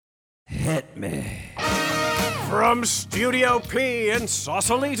Hit me. From Studio P in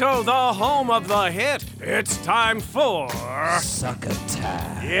Sausalito, the home of the hit, it's time for...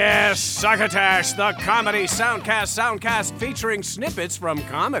 Succotash. Yes, Succotash, the comedy soundcast featuring snippets from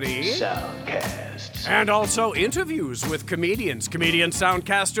comedy. Soundcasts. And also interviews with comedians, comedian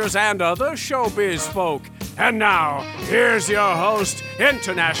soundcasters, and other showbiz folk. And now, here's your host,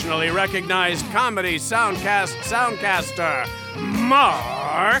 internationally recognized comedy soundcaster,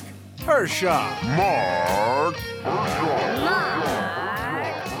 Mark Hershaw.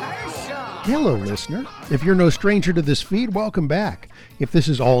 Hello, listener. If you're no stranger to this feed, welcome back. If this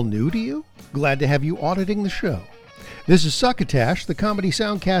is all new to you, glad to have you auditing the show. This is Succotash, the comedy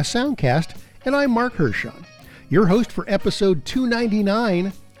soundcast, and I'm Mark Hershaw, your host for episode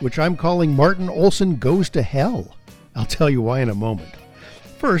 299, which I'm calling Martin Olson Goes to Hell. I'll tell you why in a moment.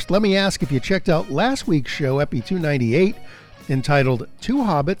 First, let me ask if you checked out last week's show, Epi 298, entitled Two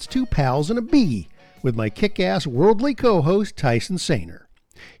Hobbits, Two Pals, and a Bee, with my kick-ass worldly co-host Tyson Sainer.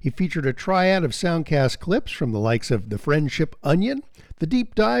 He featured a triad of soundcast clips from the likes of The Friendship Onion, The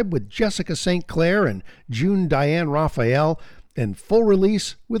Deep Dive with Jessica St. Clair and June Diane Raphael, and Full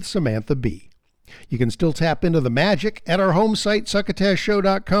Release with Samantha Bee. You can still tap into the magic at our home site,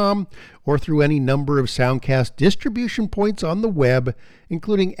 succotashshow.com, or through any number of Soundcast distribution points on the web,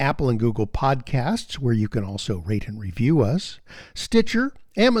 including Apple and Google Podcasts, where you can also rate and review us, Stitcher,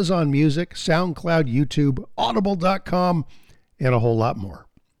 Amazon Music, SoundCloud, YouTube, Audible.com, and a whole lot more.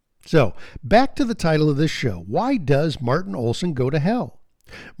 So, back to the title of this show. Why does Martin Olson go to hell?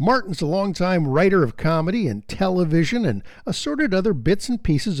 Martin's a longtime writer of comedy and television and assorted other bits and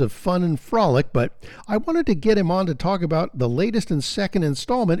pieces of fun and frolic, but I wanted to get him on to talk about the latest and second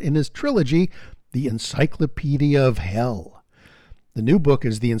installment in his trilogy, The Encyclopedia of Hell. The new book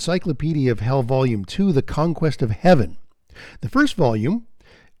is The Encyclopedia of Hell Volume 2, The Conquest of Heaven. The first volume,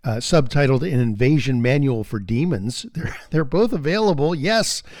 subtitled An Invasion Manual for Demons, they're both available.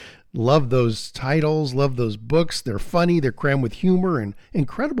 Yes, love those titles, love those books. They're funny, they're crammed with humor and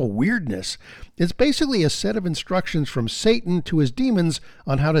incredible weirdness. It's basically a set of instructions from Satan to his demons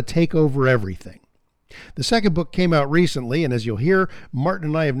on how to take over everything. The second book came out recently, and as you'll hear, Martin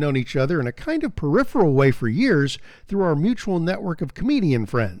and I have known each other in a kind of peripheral way for years through our mutual network of comedian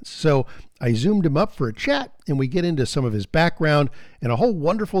friends. So I zoomed him up for a chat, and we get into some of his background and a whole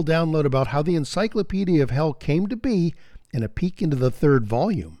wonderful download about how the Encyclopedia of Hell came to be, and a peek into the third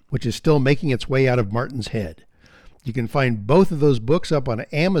volume, which is still making its way out of Martin's head. You can find both of those books up on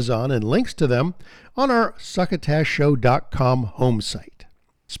Amazon and links to them on our succotashshow.com home site.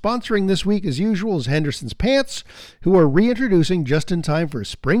 Sponsoring this week, as usual, is Henderson's Pants, who are reintroducing just in time for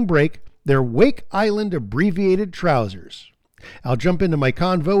spring break their Wake Island abbreviated trousers. I'll jump into my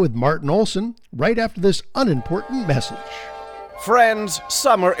convo with Martin Olson right after this unimportant message. Friends,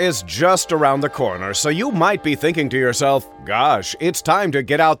 summer is just around the corner, so you might be thinking to yourself, gosh, it's time to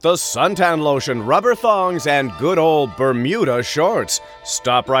get out the suntan lotion, rubber thongs, and good old Bermuda shorts.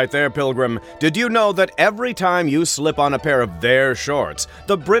 Stop right there, Pilgrim. Did you know that every time you slip on a pair of their shorts,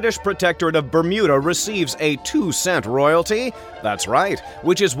 the British Protectorate of Bermuda receives a 2-cent royalty? That's right,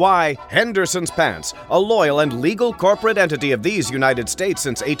 which is why Henderson's Pants, a loyal and legal corporate entity of these United States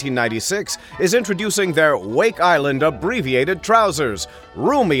since 1896, is introducing their Wake Island abbreviated trousers,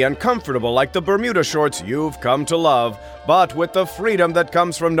 roomy and comfortable like the Bermuda shorts you've come to love, but with the freedom that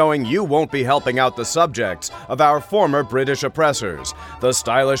comes from knowing you won't be helping out the subjects of our former British oppressors. The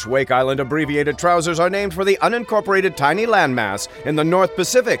stylish Wake Island abbreviated trousers are named for the unincorporated tiny landmass in the North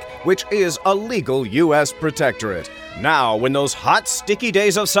Pacific, which is a legal U.S. protectorate. Now, when those hot, sticky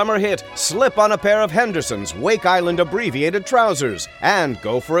days of summer hit, slip on a pair of Henderson's Wake Island abbreviated trousers and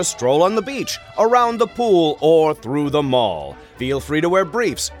go for a stroll on the beach, around the pool, or through the mall. Feel free to wear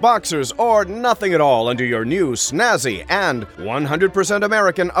briefs, boxers, or nothing at all under your new, snazzy, and 100%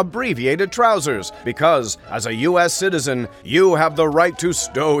 American abbreviated trousers, because, as a U.S. citizen, you have the right to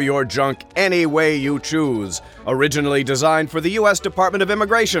stow your junk any way you choose. Originally designed for the U.S. Department of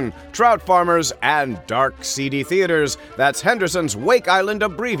Immigration, trout farmers, and dark, seedy theaters, that's Henderson's Wake Island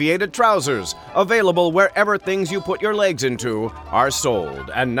abbreviated trousers, available wherever things you put your legs into are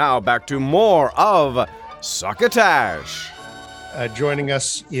sold. And now back to more of Succotash. Joining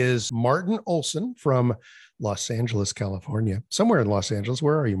us is Martin Olson from Los Angeles, California. Somewhere in Los Angeles.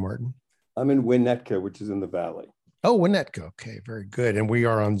 Where are you, Martin? I'm in Winnetka, which is in the valley. Oh, Winnetka. Okay, very good. And we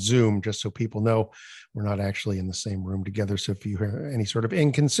are on Zoom, just so people know we're not actually in the same room together. So if you hear any sort of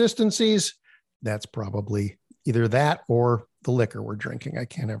inconsistencies, that's probably either that or the liquor we're drinking. I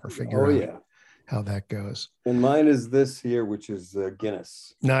can't ever figure out how that goes. And mine is this here, which is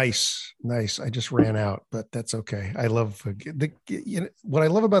Guinness. Nice. I just ran out, but that's okay. I love what I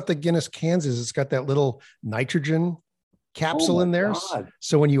love about the Guinness cans is it's got that little nitrogen capsule in there. God.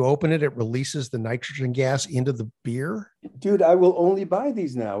 So when you open it, it releases the nitrogen gas into the beer. Dude, I will only buy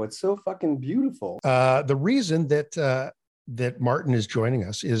these now. It's so fucking beautiful. The reason that Martin is joining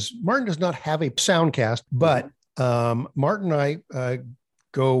us is Martin does not have a soundcast, but Martin and I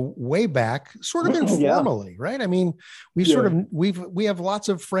go way back, sort of informally, right? I mean, we have lots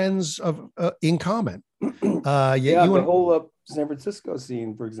of friends in common. The whole San Francisco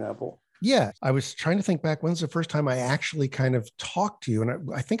scene, for example. Yeah, I was trying to think back. When's the first time I actually kind of talked to you? And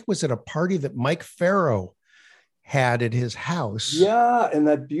I think it was at a party that Mike Farrow had at his house. Yeah, and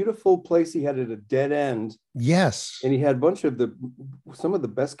that beautiful place he had at a dead end. Yes. And he had a bunch of some of the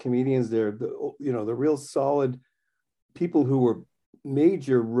best comedians there, the real solid people who were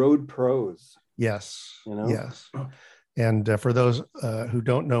major road pros. Yes. Yes. And for those who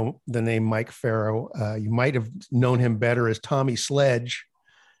don't know the name Mike Farrow, you might have known him better as Tommy Sledge,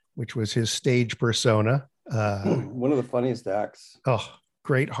 which was his stage persona. One of the funniest acts. Oh,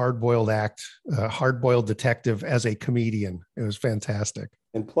 great hard-boiled act, hard-boiled detective as a comedian. It was fantastic.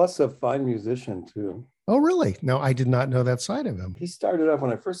 And plus a fine musician too. Oh, really? No, I did not know that side of him. He started off,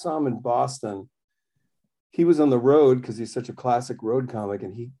 when I first saw him in Boston, he was on the road because he's such a classic road comic,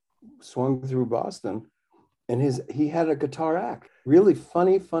 and he swung through Boston, and he had a guitar act. Really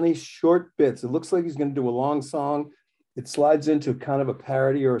funny short bits. It looks like he's going to do a long song. It slides into kind of a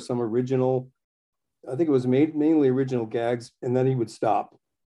parody or some original. I think it was mainly original gags, and then he would stop.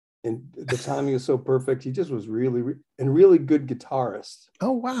 And the timing was so perfect. He just was really good guitarist.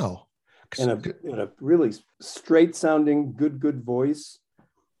 Oh, wow. And a really straight sounding, good voice.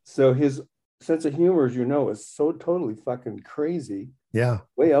 So his sense of humor, as you know, is so totally fucking crazy. Yeah.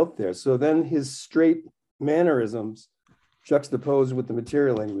 Way out there. So then his straight mannerisms juxtaposed with the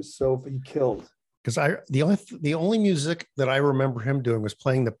material, and he killed. Because the only music that I remember him doing was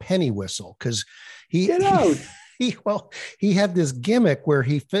playing the penny whistle, because he had this gimmick where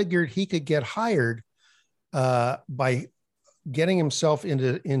he figured he could get hired by getting himself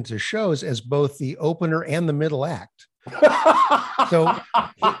into shows as both the opener and the middle act. So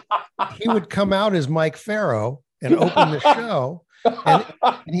he would come out as Mike Farrow and open the show, and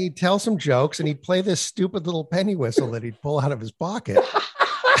he'd tell some jokes, and he'd play this stupid little penny whistle that he'd pull out of his pocket.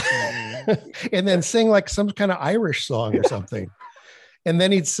 And then sing like some kind of Irish song or something. And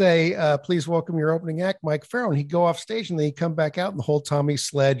then he'd say, please welcome your opening act, Mike Farrow. And he'd go off stage, and then he'd come back out in the whole Tommy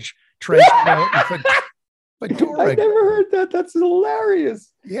Sledge trench coat and fedora. I never heard that. That's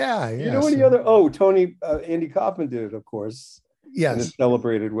hilarious. Yeah. You know any other? Tony, Andy Kaufman did it, of course. Yes. In a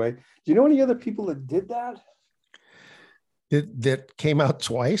celebrated way. Do you know any other people that did that? That came out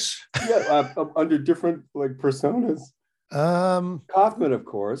twice? Yeah, under different personas. Kaufman, of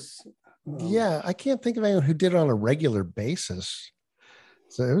course. Yeah, I can't think of anyone who did it on a regular basis.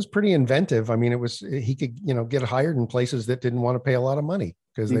 So it was pretty inventive. I mean, he could, get hired in places that didn't want to pay a lot of money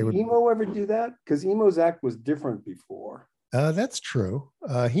because they would. Did Emo ever do that? Because Emo's act was different before. That's true.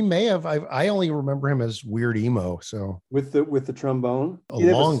 He may have. I only remember him as Weird Emo. So with the trombone, a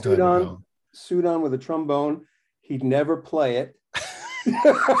long time ago. Suit on with a trombone. He'd never play it.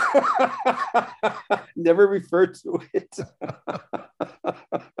 Never referred to it.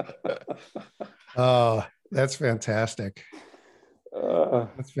 Oh, that's fantastic.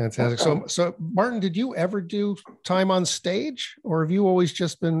 That's fantastic. So Martin, did you ever do time on stage, or have you always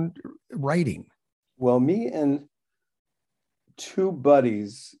just been writing? Well, me and two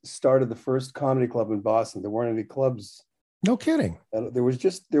buddies started the first comedy club in Boston. There weren't any clubs. No kidding. There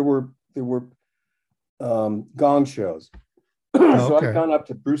were gong shows. So I've gone up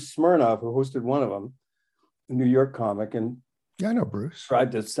to Bruce Smirnoff, who hosted one of them, a New York comic, and I know Bruce.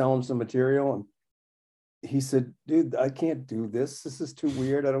 Tried to sell him some material, and he said, "Dude, I can't do this. This is too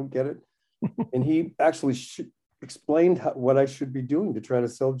weird. I don't get it." And he actually explained what I should be doing to try to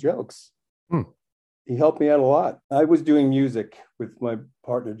sell jokes. He helped me out a lot. I was doing music with my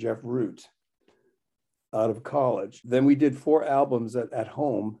partner Jeff Root out of college. Then we did 4 albums at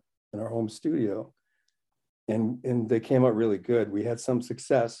home in our home studio. And they came out really good. We had some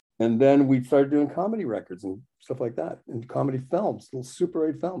success. And then we started doing comedy records and stuff like that, and comedy films, little Super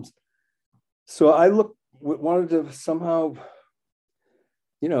 8 films. So I wanted to somehow,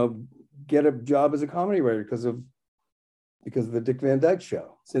 get a job as a comedy writer because of the Dick Van Dyke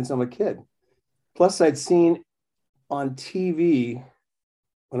Show since I'm a kid. Plus, I'd seen on TV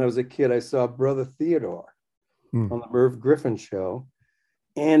when I was a kid, I saw Brother Theodore on the Merv Griffin Show,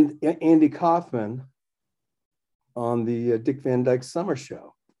 and Andy Kaufman on the Dick Van Dyke Summer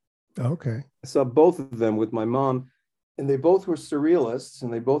Show. Okay. I saw both of them with my mom, and they both were surrealists,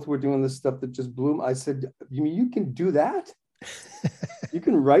 and they both were doing this stuff that just blew. I said, "You mean you can do that? You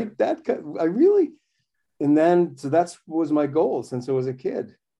can write that? I really?" And then, so that's was my goal since I was a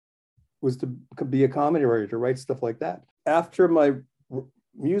kid, was to be a comedy writer, to write stuff like that. After my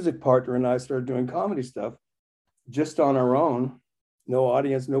music partner and I started doing comedy stuff, just on our own, no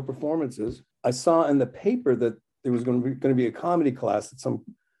audience, no performances, I saw in the paper that there was going to be a comedy class at some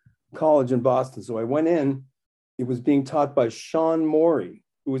college in Boston. So I went in. It was being taught by Sean Morey,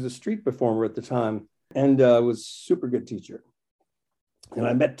 who was a street performer at the time, and was a super good teacher. And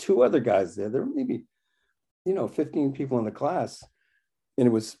I met two other guys there. There were maybe, 15 people in the class. And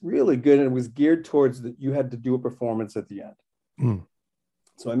it was really good. And it was geared towards that you had to do a performance at the end. Mm.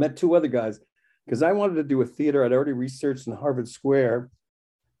 So I met two other guys because I wanted to do a theater. I'd already researched in Harvard Square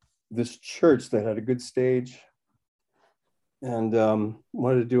this church that had a good stage, and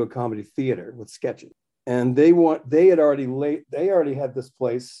wanted to do a comedy theater with sketches. And they already had this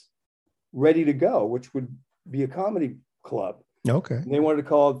place ready to go, which would be a comedy club. Okay. And they wanted to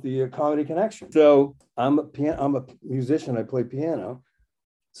call it the Comedy Connection. So I'm a musician. I play piano.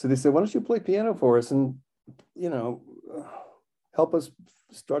 So they said, "Why don't you play piano for us and help us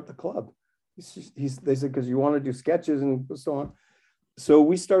start the club?" They said, "Because you want to do sketches and so on." So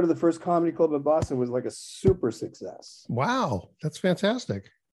we started the first comedy club in Boston. It was like a super success. Wow, that's fantastic.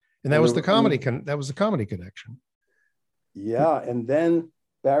 And that was the comedy connection. Yeah, and then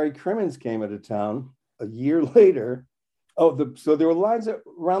Barry Crimmins came into town a year later. So there were lines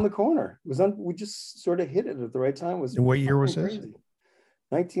around the corner. We just sort of hit it at the right time. And what year was this?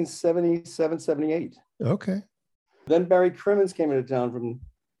 1977, 78. Okay. Then Barry Crimmins came into town from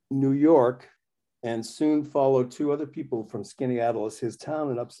New York, and soon followed two other people from Skaneateles, his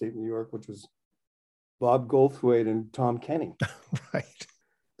town in upstate New York, which was Bob Goldthwait and Tom Kenny. Right.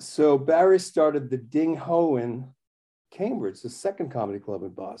 So Barry started the Ding Ho in Cambridge, the second comedy club in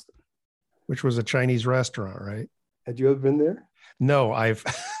Boston. Which was a Chinese restaurant, right? Had you ever been there? No, I've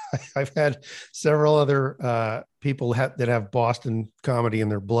had several other people that have Boston comedy in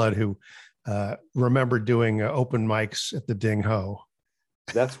their blood who remember doing open mics at the Ding Ho.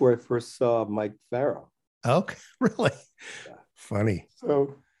 That's where I first saw Mike Farrow. Okay, really? Yeah. Funny.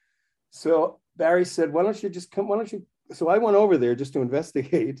 So Barry said, "Why don't you just come? Why don't you?" So I went over there just to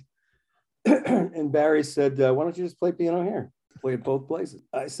investigate, and Barry said, "Why don't you just play piano here? Play at both places."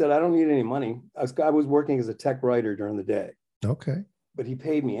 I said, "I don't need any money." I was working as a tech writer during the day. Okay. But he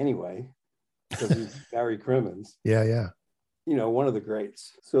paid me anyway because he's Barry Crimmins. Yeah. One of the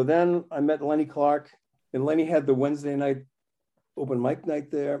greats. So then I met Lenny Clark, and Lenny had the Wednesday night open mic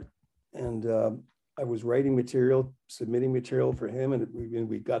night there. And I was writing material, submitting material for him, and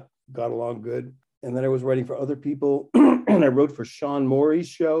we got along good. And then I was writing for other people, and I wrote for Sean Morey's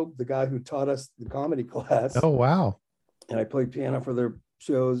show, the guy who taught us the comedy class. Oh, wow. And I played piano for their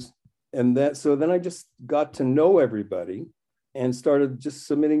shows. And so then I just got to know everybody and started just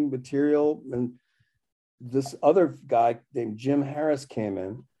submitting material. And this other guy named Jim Harris came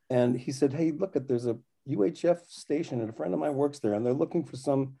in, and he said, "Hey, look, there's a UHF station, and a friend of mine works there, and they're looking for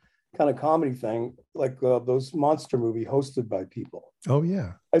some kind of comedy thing, like those monster movie hosted by people." Oh,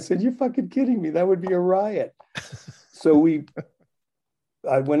 yeah. I said, "You're fucking kidding me. That would be a riot." So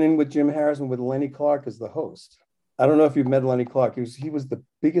I went in with Jim Harris and with Lenny Clark as the host. I don't know if you've met Lenny Clark. He was the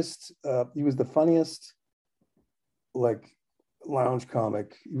biggest, he was the funniest, lounge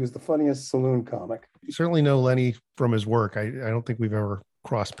comic. He was the funniest saloon comic. You certainly know Lenny from his work. I don't think we've ever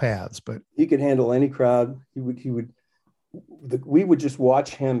crossed paths, but he could handle any crowd. We would just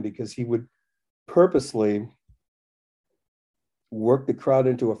watch him because he would purposely work the crowd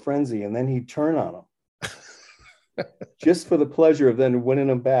into a frenzy, and then he'd turn on them just for the pleasure of then winning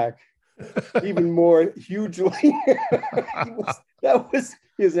them back even more hugely. That was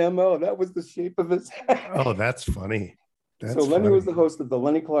his MO. That was the shape of his head. Oh, that's funny. So Lenny was the host of the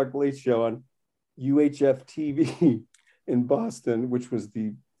Lenny Clark Late Show on UHF TV in Boston, which was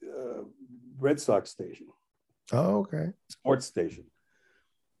the Red Sox station. Oh, okay. Sports station.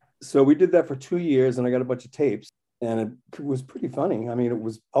 So we did that for 2 years, and I got a bunch of tapes, and it was pretty funny. I mean, it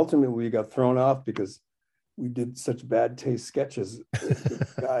was ultimately we got thrown off because we did such bad taste sketches. The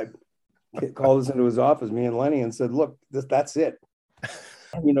guy called us into his office, me and Lenny, and said, "Look, that's it."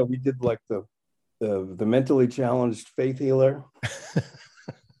 We did like the mentally challenged faith healer,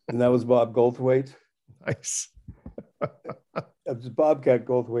 and that was Bob Goldthwait. Nice. That was Bobcat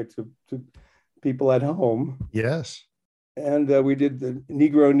Goldthwait to people at home. Yes. And we did the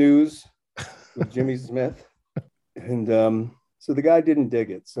Negro News with Jimmy Smith. And so the guy didn't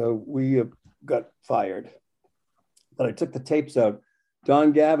dig it. So we got fired. But I took the tapes out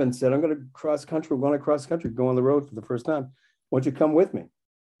Don Gavin said, I'm going to cross country. We're going to cross country, go on the road for the first time. Why don't you come with me?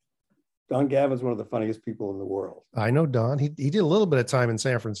 Don Gavin's one of the funniest people in the world. I know Don. He did a little bit of time in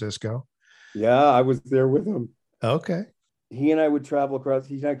San Francisco. Yeah, I was there with him. Okay. He and I would travel across.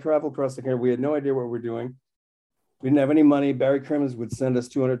 He and I traveled across the country. We had no idea what we were doing. We didn't have any money. Barry Crimmins would send us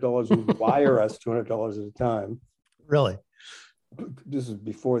 $200 and wire us $200 at a time. Really? This is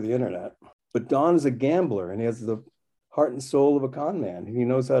before the internet. But Don is a gambler, and he has the heart and soul of a con man. He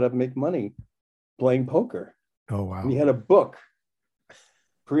knows how to make money playing poker. Oh, wow. And he had a book.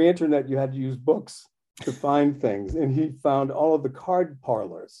 Pre-internet, you had to use books to find things. And he found all of the card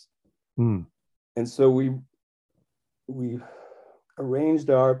parlors. Hmm. And so we arranged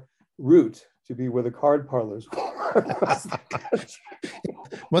our route to be where the card parlors were.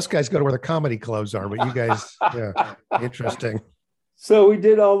 Most guys go to where the comedy clubs are, but you guys, yeah, interesting. So we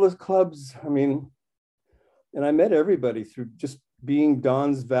did all the clubs. I mean, and I met everybody through just being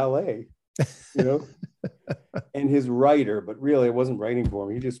Don's valet, you know, and his writer. But really, I wasn't writing for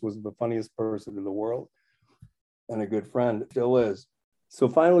him. He just was the funniest person in the world and a good friend, still is. So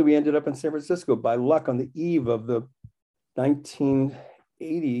finally, we ended up in San Francisco by luck on the eve of the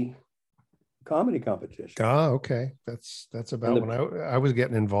 1980 comedy competition. Oh, okay. That's about when I was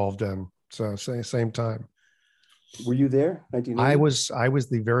getting involved in. So same time. Were you there? 1980? I was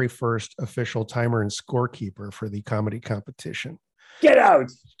the very first official timer and scorekeeper for the comedy competition. Get out!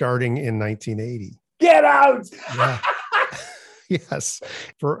 Starting in 1980. Get out! Yeah. Yes.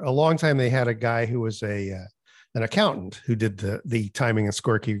 For a long time, they had a guy who was an accountant who did the timing and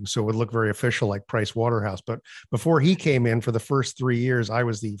scorekeeping, so it would look very official like Price Waterhouse. But before he came in, for the first 3 years, I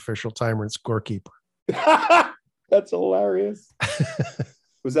was the official timer and scorekeeper. That's hilarious.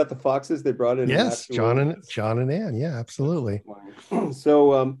 Was that the Foxes they brought in? Yes, John and Ann. Yeah, absolutely.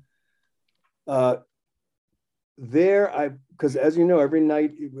 So because as you know, every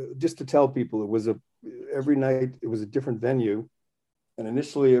night, just to tell people, every night it was a different venue, and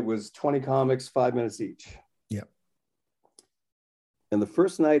initially it was 20 comics, 5 minutes each. Yeah. And the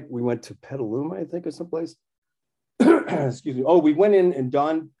first night we went to Petaluma, I think, or someplace. Excuse me. Oh, we went in and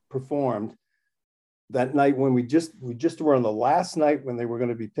Don performed that night when we just were on the last night when they were going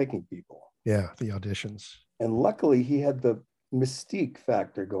to be picking people. Yeah, the auditions. And luckily he had the mystique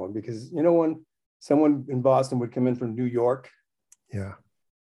factor going, because, you know, when someone in Boston would come in from New York, yeah,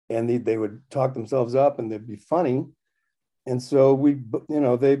 and they would talk themselves up and they'd be funny. And so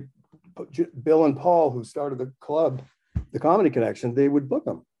Bill and Paul, who started the club, the Comedy Connection, they would book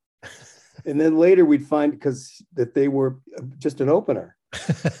them. And then later we'd find that they were just an opener.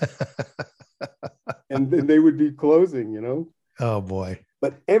 And then they would be closing, you know? Oh boy.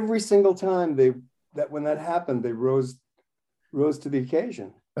 But every single time when that happened, they rose to the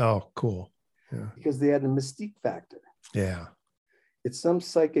occasion. Oh, cool. Yeah. Because they had a mystique factor. Yeah. It's some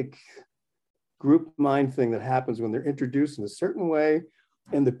psychic group mind thing that happens when they're introduced in a certain way,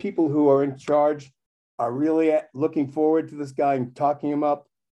 and the people who are in charge are really looking forward to this guy and talking him up,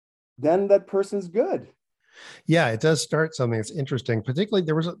 then that person's good. Yeah, it does start something that's interesting. Particularly,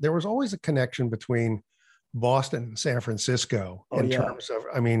 there was always a connection between Boston and San Francisco terms of,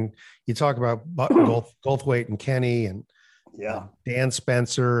 I mean, you talk about Goldthwait and Kenny and Dan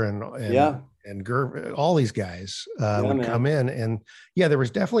Spencer and all these guys would come in, and there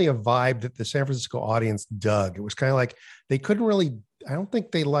was definitely a vibe that the San Francisco audience dug. It was kind of like they couldn't really, I don't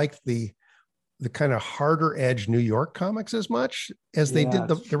think they liked the kind of harder edge New York comics as much as they did.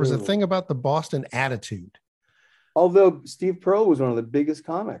 There was a thing about the Boston attitude. Although Steve Pearl was one of the biggest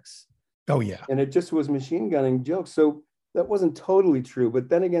comics. Oh yeah. And it just was machine gunning jokes. So that wasn't totally true. But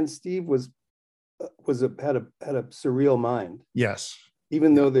then again, Steve had a surreal mind. Yes.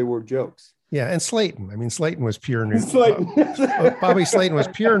 Even though they were jokes. Yeah. And Slayton. I mean, Slayton was pure New York. Bobby Slayton was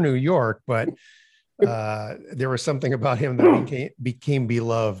pure New York, but there was something about him that became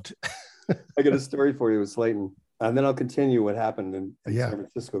beloved. I got a story for you with Slayton. And then I'll continue what happened in San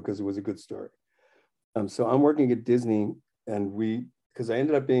Francisco, because it was a good story. So I'm working at Disney, and because I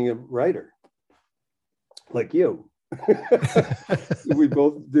ended up being a writer like you. We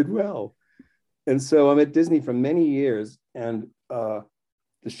both did well. And so I'm at Disney for many years, and the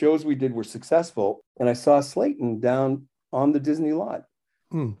shows we did were successful. And I saw Slayton down on the Disney lot.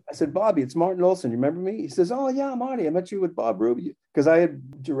 I said, Bobby, it's Martin Olson. You remember me? He says, oh yeah, Marty, I met you with Bob Ruby. Because I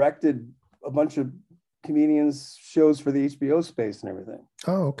had directed a bunch of comedians shows for the HBO space and everything.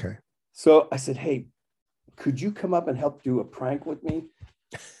 Oh, okay. So I said, hey, could you come up and help do a prank with me?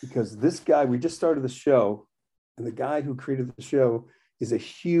 Because this guy, we just started the show, and the guy who created the show is a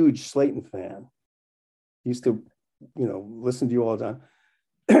huge Slayton fan. He used to, listen to you all the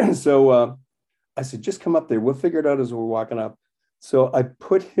time. So I said, just come up there. We'll figure it out as we're walking up. So I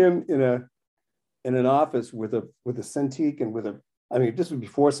put him in an office with a Cintiq and I mean, this was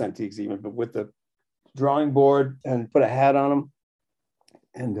before Cintiqs even, but with the drawing board, and put a hat on him.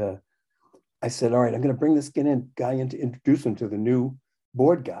 And I said, all right, I'm going to bring this guy in to introduce him to the new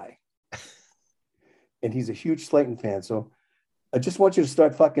board guy. And he's a huge Slayton fan. So I just want you to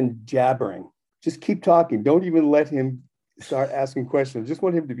start fucking jabbering. Just keep talking. Don't even let him start asking questions. Just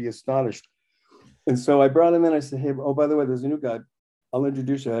want him to be astonished. And so I brought him in. I said, hey, oh, by the way, there's a new guy. I'll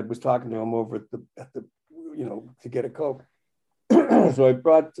introduce you. I was talking to him over at the to get a Coke. So I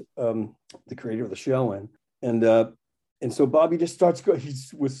brought the creator of the show in. And so Bobby just starts going, he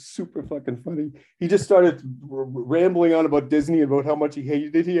was super fucking funny. He just started rambling on about Disney and about how much he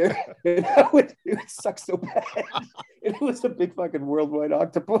hated it here. And how it sucked so bad. And it was a big fucking worldwide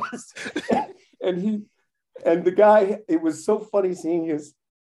octopus. And the guy, it was so funny seeing his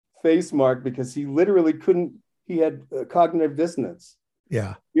face mark because he literally he had cognitive dissonance.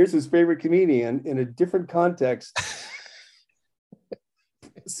 Yeah. Here's his favorite comedian in a different context,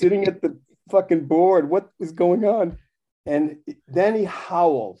 sitting at the fucking board. What is going on? And then he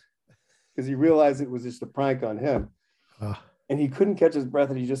howled because he realized it was just a prank on him. And he couldn't catch his breath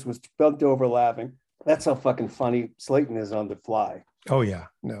and he just was bent over laughing. That's how fucking funny Slayton is on the fly. Oh, yeah.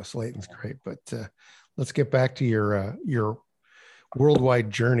 No, Slayton's great. But let's get back to your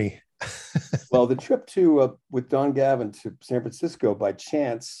worldwide journey. Well, the trip with Don Gavin to San Francisco by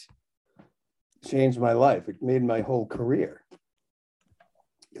chance changed my life. It made my whole career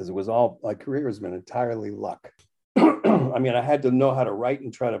because my career has been entirely luck. I mean, I had to know how to write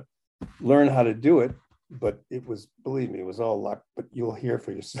and try to learn how to do it, but believe me, it was all luck, but you'll hear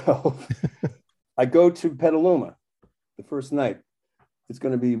for yourself. I go to Petaluma the first night. It's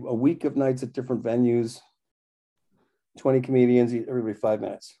going to be a week of nights at different venues, 20 comedians, everybody 5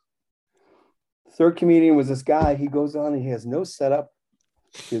 minutes. The third comedian was this guy. He goes on and he has no setup.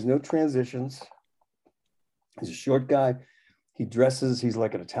 He has no transitions. He's a short guy. He's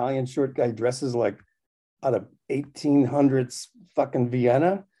like an Italian short guy. He dresses like out of 1800s fucking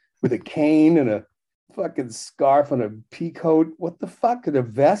Vienna with a cane and a fucking scarf and a pea coat. What the fuck? And a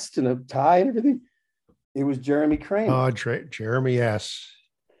vest and a tie and everything. It was Jeremy Crane. Oh, Jeremy, yes.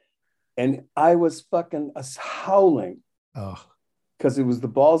 And I was fucking howling. Oh. Because it was the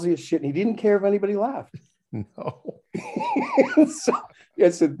ballsiest shit. And he didn't care if anybody laughed. No. So I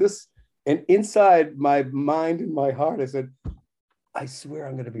said this, and inside my mind and my heart, I said, I swear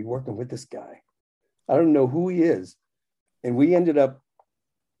I'm going to be working with this guy. I don't know who he is. And we ended up,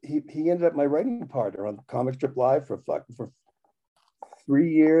 he ended up my writing partner on Comic Strip Live for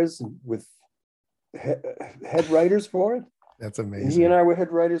 3 years with head writers for it. That's amazing. And he and I were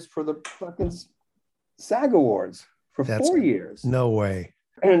head writers for the fucking SAG Awards for 4 years. No way.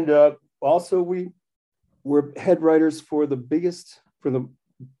 And also we were head writers for the biggest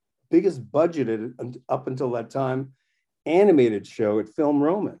budgeted up until that time animated show at Film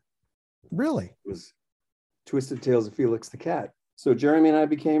Roman. Really? It was Twisted Tales of Felix the Cat. So Jeremy and I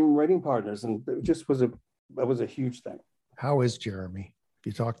became writing partners, and it just was a huge thing. How is Jeremy?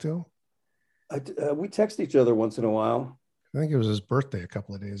 You talk to him? We text each other once in a while. I think it was his birthday a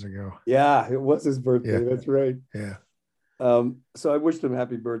couple of days ago. Yeah, it was his birthday. Yeah. That's right. Yeah. So I wished him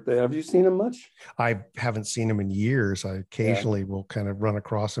happy birthday. Have you seen him much? I haven't seen him in years. I occasionally will kind of run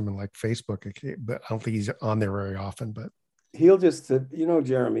across him in like Facebook, but I don't think he's on there very often. But he'll just,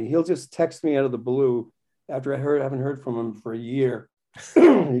 Jeremy, he'll just text me out of the blue after I haven't heard from him for a year.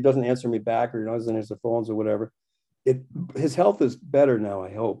 He doesn't answer me back, or he doesn't answer phones or whatever. His health is better now,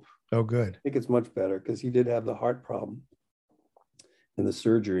 I hope. Oh, good. I think it's much better because he did have the heart problem and the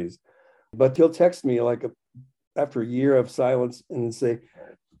surgeries. But he'll text me after a year of silence and say,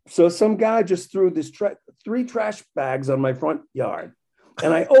 so some guy just threw this 3 trash bags on my front yard.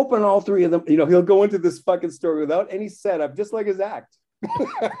 And I open all 3 of them. He'll go into this fucking story without any setup, just like his act.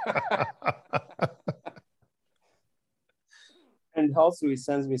 And also he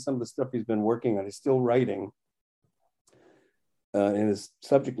sends me some of the stuff he's been working on. He's still writing. And his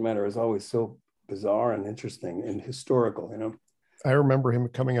subject matter is always so bizarre and interesting and historical, I remember him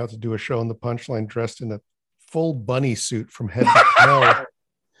coming out to do a show in the Punchline dressed in a full bunny suit from head to toe.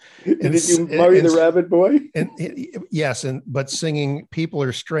 Did you Murray the Rabbit Boy? Yes, but singing "People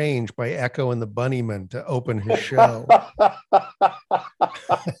Are Strange" by Echo and the Bunnymen to open his show.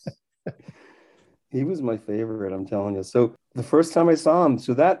 He was my favorite, I'm telling you. So the first time I saw him,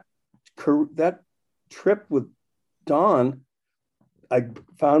 so that trip with Don, I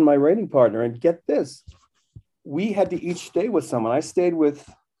found my writing partner, and get this, we had to each stay with someone. I stayed with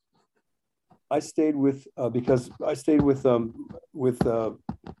Kevin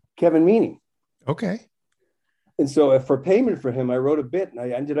Meaney. Okay. And so for payment for him, I wrote a bit, and I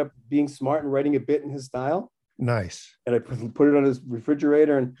ended up being smart and writing a bit in his style. Nice. And I put it on his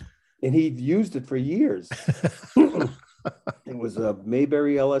refrigerator, and he used it for years. It was a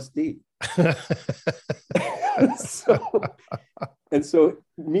Mayberry LSD. so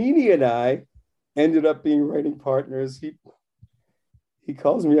Meanie and I ended up being writing partners. He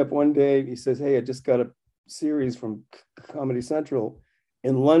calls me up one day. He says, "Hey, I just got a series from Comedy Central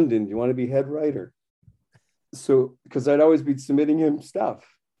in London. Do you want to be head writer?" So, because I'd always be submitting him stuff.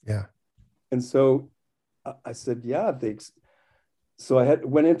 Yeah. And so I said, "Yeah, thanks." So I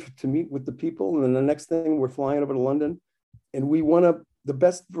went in to meet with the people, and then the next thing we're flying over to London, and we won the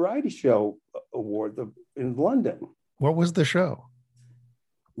best variety show award in London. What was the show?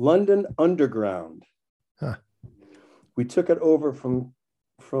 London Underground. Huh. We took it over from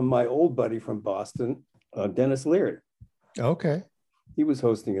my old buddy from Boston, Dennis Leary. Okay. He was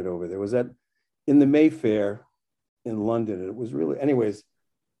hosting it over there. It was in the Mayfair in London. And it was really, anyways,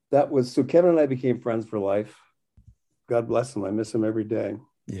 so Kevin and I became friends for life. God bless him. I miss him every day.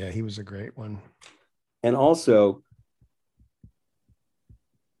 Yeah, he was a great one. And also,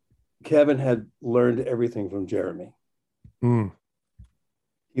 Kevin had learned everything from Jeremy. Mm.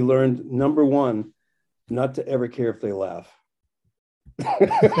 He learned, number one, not to ever care if they laugh.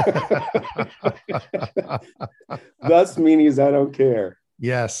 Thus means I don't care.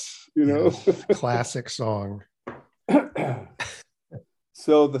 Yes. You know? Yes. Classic song.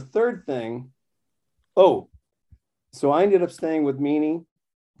 So the third thing, so I ended up staying with Meanie.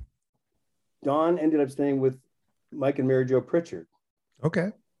 Don ended up staying with Mike and Mary Jo Pritchard.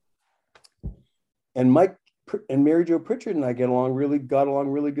 Okay. And Mike and Mary Jo Pritchard and I got along really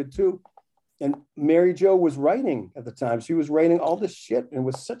good too. And Mary Jo was writing at the time. She was writing all this shit and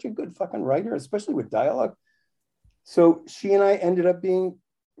was such a good fucking writer, especially with dialogue. So she and I ended up being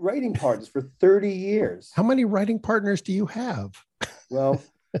writing partners for 30 years. How many writing partners do you have? Well,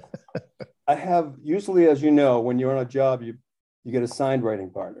 I have, usually, as you know, when you're on a job, you get assigned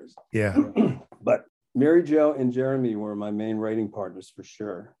writing partners. Yeah. But Mary Jo and Jeremy were my main writing partners for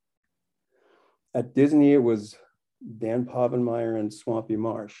sure. At Disney, it was Dan Povenmire and Swampy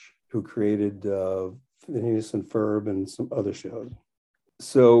Marsh, who created Phineas and Ferb and some other shows.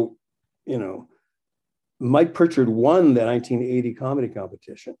 So, you know, Mike Pritchard won the 1980 comedy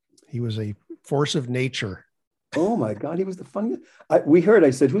competition. He was a force of nature. Oh my God, he was the funniest. I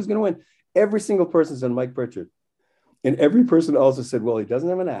said, who's going to win? Every single person said Mike Pritchard. And every person also said, well, he doesn't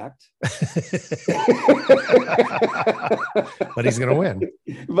have an act. But he's going to win.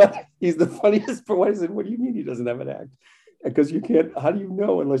 But he's the funniest. For what I said, what do you mean he doesn't have an act? Because you can't, how do you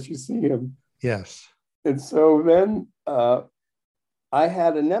know unless you see him? Yes. And so then I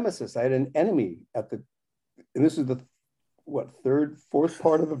had a nemesis. I had an enemy and this is the, fourth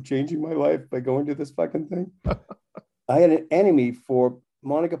part of changing my life by going to this fucking thing. I had an enemy for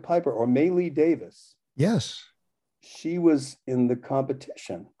Monica Piper or May Lee Davis. Yes. She was in the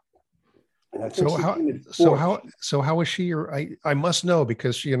competition. And I think how was she I must know,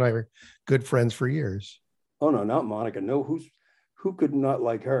 because she and I are good friends for years. Oh no, not Monica. No, who could not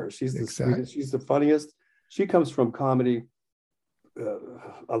like her? She's the sweetest, she's the funniest. She comes from comedy,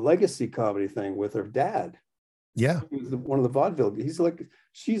 a legacy comedy thing with her dad. Yeah. He was one of the vaudeville. He's like,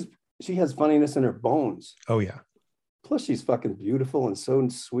 she has funniness in her bones. Oh yeah. Plus she's fucking beautiful and so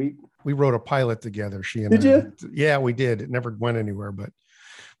sweet. We wrote a pilot together. She and Did you? Yeah, we did. It never went anywhere, but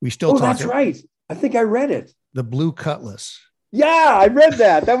we still talk. That's right. I think I read it. The Blue Cutlass. Yeah, I read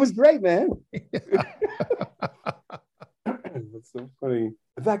that. That was great, man. That's so funny.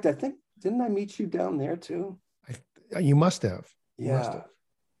 In fact, I think, didn't I meet you down there too? You must have. Yeah.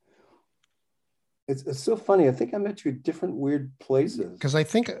 It's so funny. I think I met you at different weird places. Because I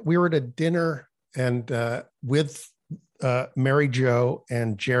think we were at a dinner and with Mary Jo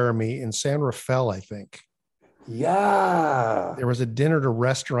and Jeremy in San Rafael, I think. Yeah. There was a dinner at a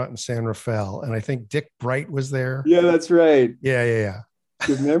restaurant in San Rafael, and I think Dick Bright was there. Yeah, that's right. Yeah.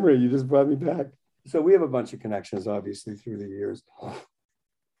 Good memory. You just brought me back. So we have a bunch of connections, obviously, through the years.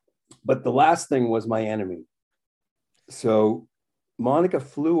 But the last thing was my enemy. So Monica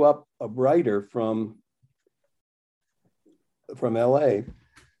flew up a writer from LA,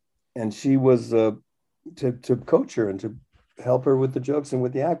 and she was to coach her and to help her with the jokes and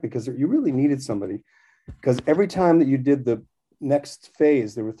with the act, because you really needed somebody. Because every time that you did the next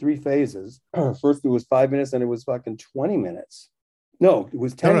phase, there were 3 phases. First, it was 5 minutes, and it was fucking 20 minutes. No, it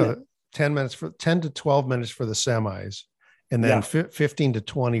was 10 minutes. 10 minutes for 10 to 12 minutes for the semis, and then 15 to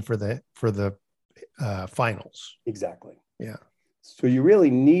 20 for the finals. Exactly. Yeah. So you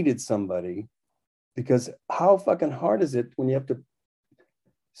really needed somebody, because how fucking hard is it when you have to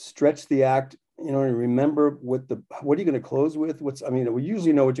stretch the act remember what are you going to close with? We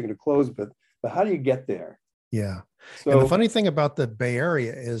usually know what you're going to close with, but how do you get there? Yeah. So And the funny thing about the Bay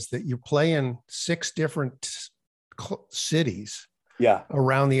Area is that you play in 6 different cities yeah,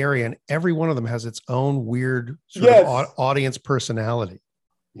 around the area, and every one of them has its own weird sort Yes. of audience personality.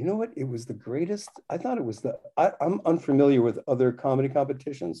 you know what? It was the greatest. I thought it was I'm unfamiliar with other comedy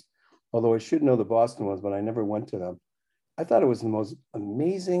competitions, although I should know the Boston ones, but I never went to them. I thought it was the most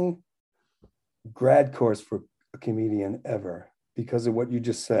amazing grad course for a comedian ever because of what you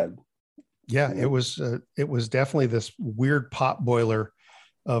just said. Yeah, it was definitely this weird pot boiler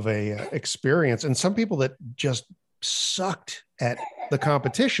of a experience, and some people that just sucked at the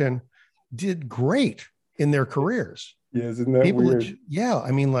competition did great in their careers. Yeah, isn't that People weird?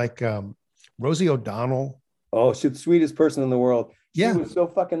 I mean, like Rosie O'Donnell. Oh, she's the sweetest person in the world. She Yeah. was so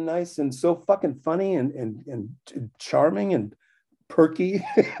fucking nice and so fucking funny and charming and perky.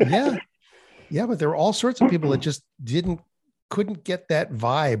 Yeah, but there were all sorts of people that just couldn't get that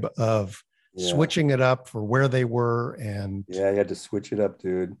vibe of switching it up for where they were. And yeah, you had to switch it up,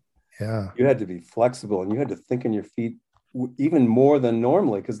 dude. yeah, You had to be flexible and you had to think on your feet even more than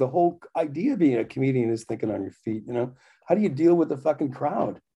normally, because the whole idea of being a comedian is thinking on your feet. How do you deal with the fucking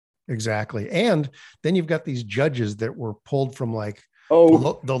crowd? exactly. And then you've got these judges that were pulled from like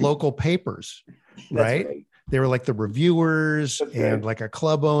Oh, the local papers, that's right? They were like the reviewers That's and right. like a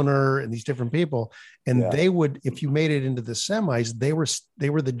club owner and these different people. And Yeah. they would, if you made it into the semis, they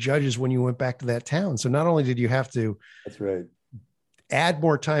were the judges when you went back to that town. So not only did you have to That's right. add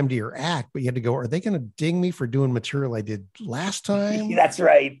more time to your act, but you had to go, are they going to ding me for doing material I did last time? That's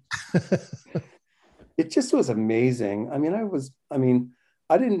right. It just was amazing. I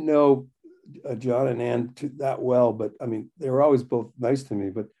didn't know John and Ann that well, but they were always both nice to me,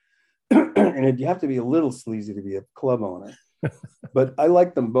 but and you have to be a little sleazy to be a club owner, but I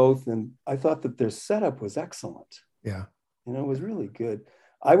liked them both. And I thought that their setup was excellent. Yeah. It was really good.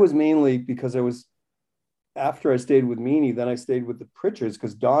 I was mainly because after I stayed with Meanie, then I stayed with the Pritchards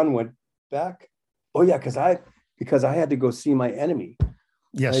because Don went back. Oh yeah. Because I had to go see my enemy.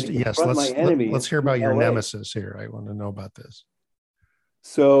 Yes. Yes. Let's hear about your LA. nemesis here. I want to know about this.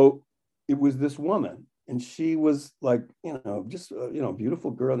 So it was this woman, and she was like, just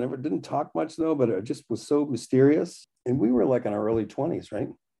beautiful girl. Didn't talk much though, but it just was so mysterious. And we were like in our early 20s, right?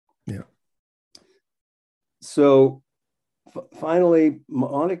 Yeah. So finally,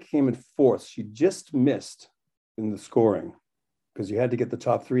 Monica came in 4th. She just missed in the scoring because you had to get the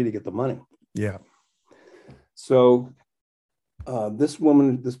top 3 to get the money. Yeah. So this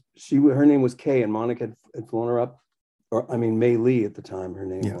woman, her name was Kay, and Monica had flown her up, May Lee at the time, her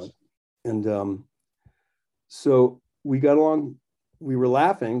name was. And so we got along, we were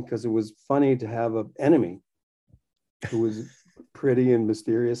laughing because it was funny to have an enemy who was pretty and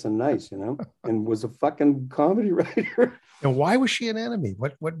mysterious and nice, and was a fucking comedy writer. And why was she an enemy?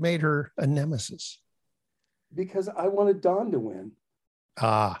 What made her a nemesis? Because I wanted Don to win.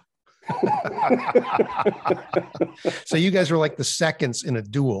 Ah. So you guys were like the seconds in a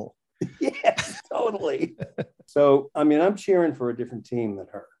duel. Yes, totally. So, I'm cheering for a different team than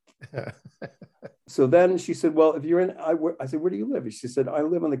her. So then she said, well, if you're in, I said, where do you live? She said, I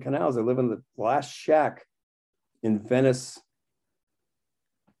live on the canals. I live in the last shack in Venice.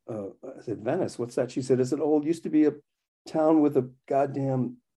 I said, Venice, what's that? She said, it's an used to be a town with a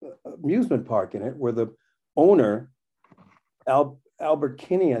goddamn amusement park in it, where the owner, Albert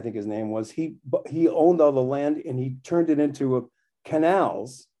Kinney, I think his name was, he owned all the land and he turned it into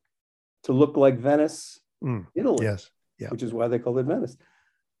canals to look like Venice, Italy. Yes. Yeah. Which is why they called it Venice.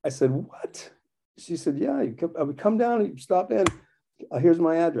 I said, what? She said, yeah, I would come down and you stop in. Here's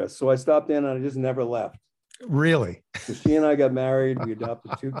my address. So I stopped in and I just never left. Really? So she and I got married. We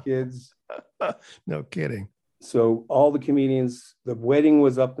adopted 2 kids. No kidding. So all the comedians, the wedding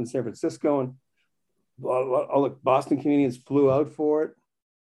was up in San Francisco, and all the Boston comedians flew out for it.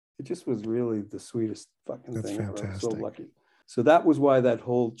 It just was really the sweetest fucking That's thing fantastic. ever. I was so lucky. So that was why that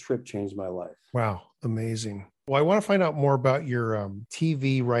whole trip changed my life. Wow. Amazing. Well, I want to find out more about your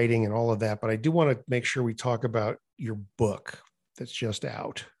TV writing and all of that, but I do want to make sure we talk about your book that's just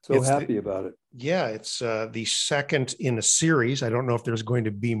out. So happy about it. Yeah, it's the second in a series. I don't know if there's going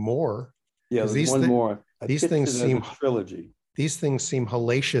to be more. Yeah, there's one more. These things seem a trilogy. These things seem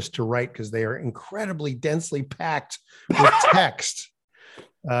hellacious to write because they are incredibly densely packed with text.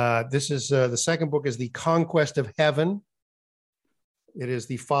 This is the second book is The Conquest of Heaven. It is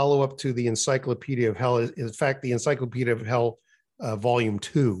the follow-up to the Encyclopedia of Hell. In fact, the Encyclopedia of Hell, Volume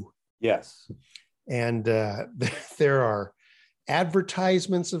 2. Yes. And there are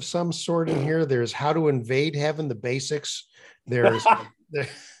advertisements of some sort in here. There's how to invade heaven, the basics. There's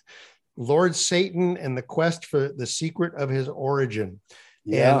Lord Satan and the Quest for the Secret of His Origin.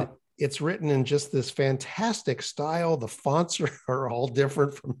 Yeah. And it's written in just this fantastic style. The fonts are all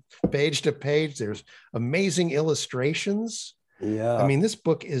different from page to page. There's amazing illustrations. Yeah. I mean, this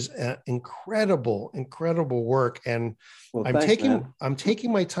book is an incredible, incredible work. And Well, I'm thanks, man.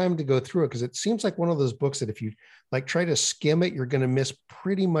 taking my time to go through it because it seems like one of those books that if you like try to skim it, you're going to miss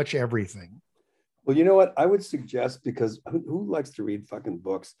pretty much everything. Well, you know what? I would suggest, because who likes to read fucking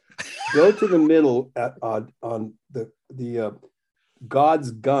books? Go to the middle on the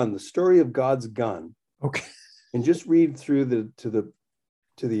God's Gun, the story of God's Gun. Okay. And just read through to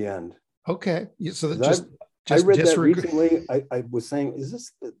the end. Okay. So I read that recently. I was saying, is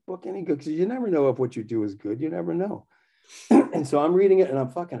this book any good? Because you never know if what you do is good. You never know. And so I'm reading it and I'm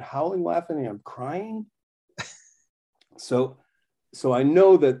fucking howling, laughing, and I'm crying. So I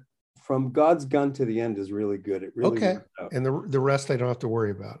know that from God's Gun to the end is really good. It really okay. And the rest I don't have to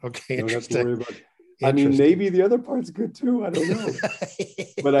worry about. Okay. Don't have to worry about. I mean, maybe the other part's good too. I don't know.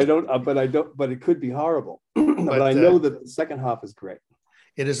 But it could be horrible. But I know that the second half is great.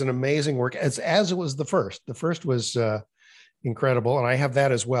 It is an amazing work, as it was the first. The first was incredible, and I have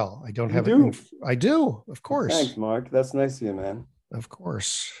that as well. I don't have it. I do, of course. Thanks, Mark. That's nice of you, man. Of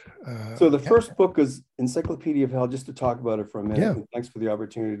course. So the first book is Encyclopedia of Hell. Just to talk about it for a minute. Yeah. And thanks for the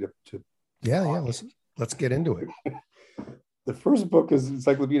opportunity to. Yeah. Let's get into it. The first book is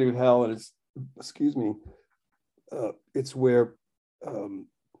Encyclopedia of Hell, and it's, excuse me, it's where. Pardon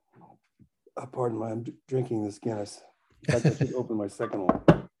me, I'm drinking this Guinness. I should open my second one.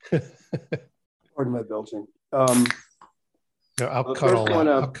 Pardon my belching. No, I'll cut all that.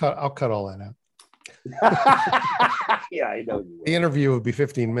 I'll cut all that out. Yeah, I know. The interview would be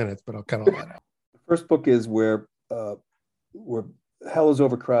 15 minutes, but I'll cut all that out. The first book is where hell is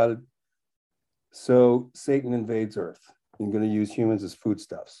overcrowded, so Satan invades Earth and going to use humans as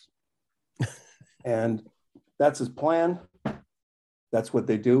foodstuffs, and that's his plan. That's what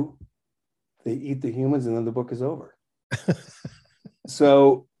they do. They eat the humans, and then the book is over.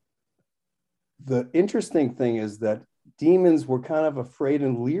 So the interesting thing is that demons were kind of afraid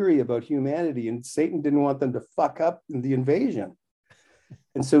and leery about humanity, and Satan didn't want them to fuck up in the invasion.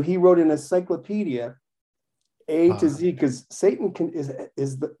 And so he wrote an encyclopedia, A to Z, because Satan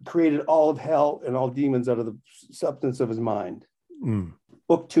created all of hell and all demons out of the substance of his mind.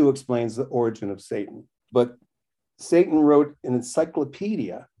 Book 2 explains the origin of Satan. But Satan wrote an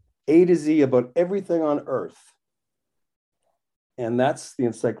encyclopedia, A to Z, about everything on earth. And that's the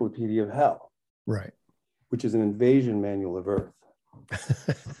Encyclopedia of Hell. Right. Which is an invasion manual of Earth.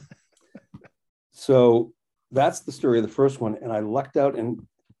 So that's the story of the first one. And I lucked out, and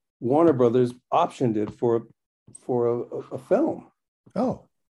Warner Brothers optioned it for a film. Oh.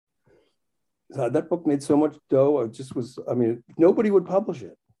 That book made so much dough. Nobody would publish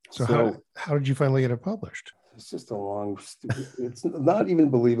it. So how did you finally get it published? It's just it's not even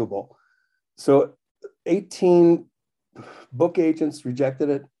believable. So 18 book agents rejected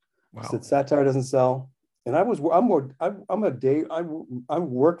it. Wow. Said satire doesn't sell. And I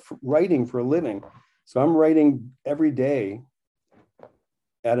work writing for a living. So I'm writing every day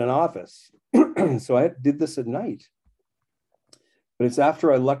at an office. So I did this at night. But it's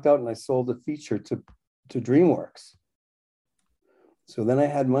after I lucked out and I sold a feature to DreamWorks. So then I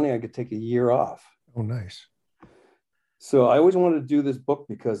had money, I could take a year off. Oh, nice. So I always wanted to do this book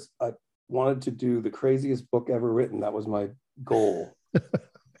because I wanted to do the craziest book ever written. That was my goal.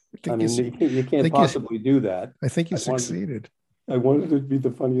 You can't possibly do that. I think you succeeded. I wanted it to be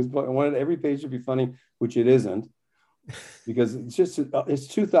the funniest book. I wanted every page to be funny, which it isn't, because it's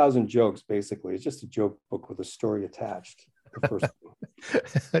 2,000 jokes, basically. It's just a joke book with a story attached.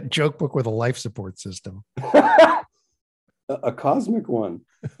 A joke book with a life support system. A cosmic one.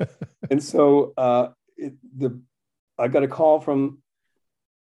 And so I got a call from,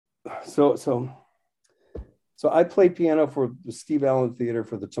 so I played piano for the Steve Allen Theater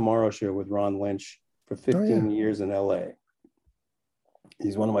for the Tomorrow Show with Ron Lynch for 15 years in LA.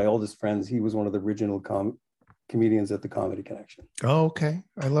 He's one of my oldest friends. He was one of the original comedians at the Comedy Connection. Oh, okay.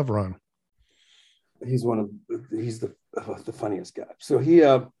 I love Ron. He's the funniest guy.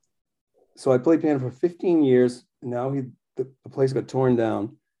 So so I played piano for 15 years. Now the place got torn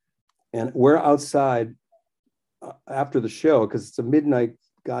down, and we're outside after the show because it's a midnight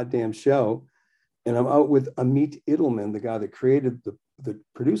goddamn show, and I'm out with Amit Edelman, the guy that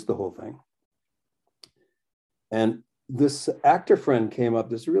produced the whole thing. And this actor friend came up,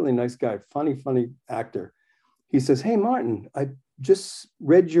 this really nice guy, funny actor. He says, "Hey, Martin, I just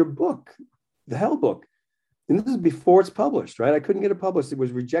read your book, The Hell Book." And this is before it's published, right? I couldn't get it published. It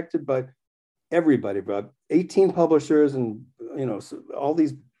was rejected by everybody, about 18 publishers and, all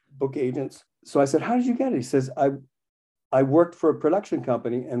these book agents. So I said, how did you get it? He says, I worked for a production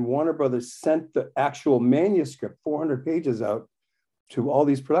company, and Warner Brothers sent the actual manuscript, 400 pages, out to all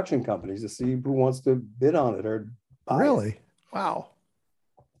these production companies to see who wants to bid on it or buy Really? it. Wow.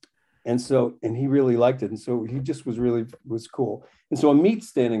 And he really liked it. And so he just was cool. And so Amit's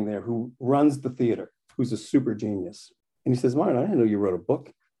standing there, who runs the theater, who's a super genius. And he says, Martin, I didn't know you wrote a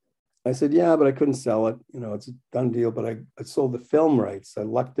book. I said, yeah, but I couldn't sell it. It's a done deal, but I sold the film rights. I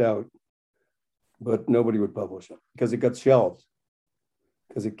lucked out, but nobody would publish it because it got shelved.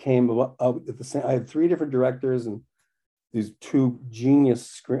 Because it came out at the same, I had 3 different directors and these 2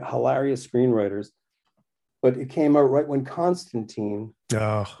 genius, hilarious screenwriters. But it came out right when Constantine came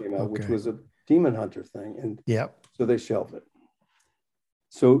out, which was a demon hunter thing. And so they shelved it.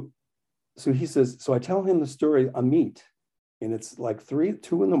 So he says, so I tell him the story, Amit, and it's like 2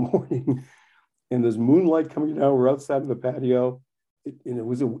 in the morning, and there's moonlight coming down. We're outside of the patio. And it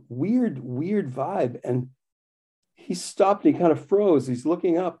was a weird vibe. And he stopped and he kind of froze. He's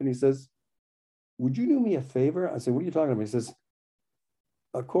looking up and he says, would you do me a favor? I said, what are you talking about? He says,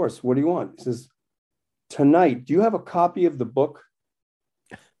 of course, what do you want? He says, tonight, do you have a copy of the book?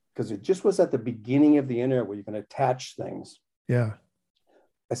 Because it just was at the beginning of the internet where you can attach things. Yeah.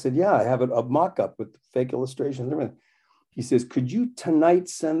 I said, yeah, I have a mock-up with fake illustrations and everything. He says, could you tonight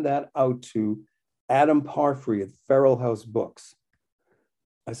send that out to Adam Parfrey at Feral House Books?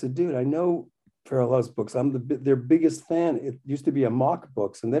 I said, dude, I know Feral House Books. I'm their biggest fan. It used to be a mock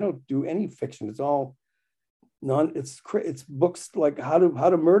books, and they don't do any fiction. It's all it's books like how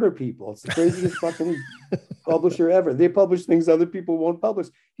to murder people. It's the craziest fucking publisher ever. They publish things other people won't publish.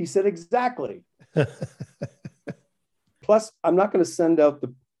 He said, exactly. Plus, I'm not going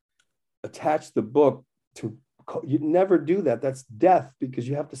to attach the book to, you never do that. That's death, because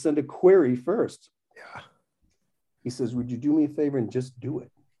you have to send a query first. Yeah. He says, would you do me a favor and just do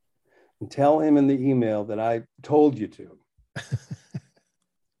it? And tell him in the email that I told you to.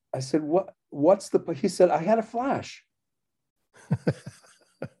 I said, he said, I had a flash.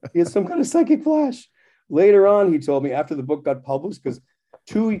 He had some kind of psychic flash. Later on, he told me, after the book got published, because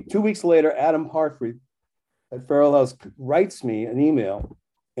two weeks later, Adam Parfrey at Feral House writes me an email,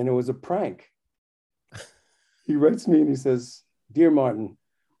 and it was a prank. He writes me and he says, Dear Martin,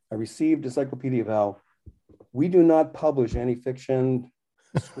 I received Encyclopedia of Hell. We do not publish any fiction,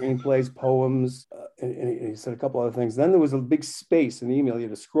 screenplays, poems, and he said a couple other things. Then there was a big space in the email. You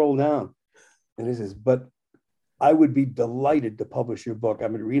had to scroll down. And he says, but I would be delighted to publish your book.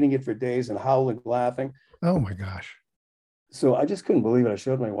 I've been reading it for days and howling, laughing. Oh my gosh. So I just couldn't believe it. I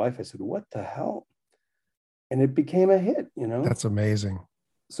showed my wife. I said, what the hell? And it became a hit, That's amazing.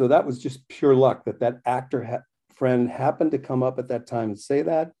 So that was just pure luck that actor friend happened to come up at that time and say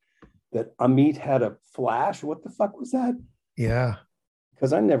that Amit had a flash. What the fuck was that? Yeah.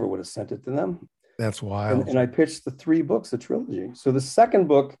 Because I never would have sent it to them. That's wild. And I pitched the 3 books, a trilogy. So the second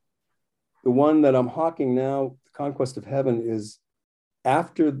book, the one that I'm hawking now, The Conquest of Heaven, is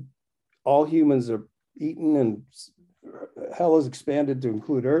after all humans are eaten and hell is expanded to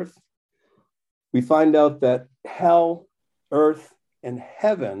include Earth. We find out that hell, Earth, and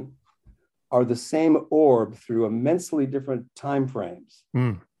heaven are the same orb through immensely different time frames.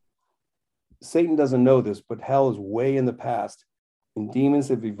 Satan doesn't know this, but hell is way in the past. And demons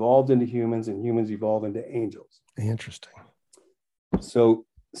have evolved into humans, and humans evolve into angels. Interesting. So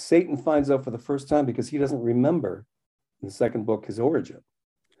Satan finds out for the first time, because he doesn't remember in the second book his origin.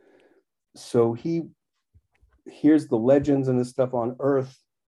 So he hears the legends and this stuff on Earth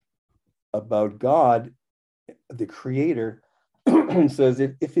about God, the creator, and says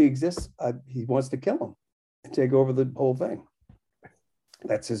if he exists, he wants to kill him and take over the whole thing.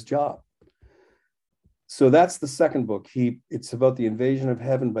 That's his job. So that's the second book. It's about the invasion of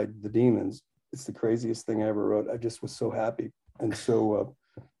heaven by the demons. It's the craziest thing I ever wrote. I just was so happy. And so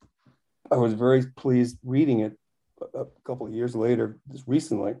I was very pleased reading it a couple of years later, just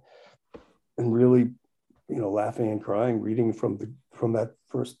recently, and really, laughing and crying, reading from that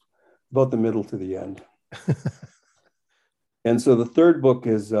first, about the middle to the end. And so the third book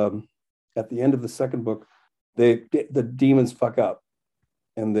is at the end of the second book, the demons fuck up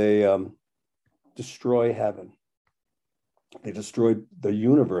and they destroy heaven. They destroyed the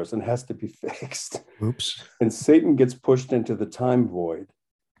universe and has to be fixed. Oops. And Satan gets pushed into the time void.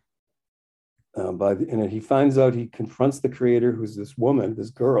 And he finds out, he confronts the creator, who's this woman,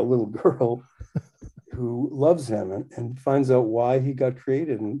 little girl, who loves him, and finds out why he got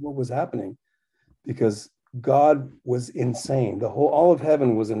created and what was happening. Because God was insane. All of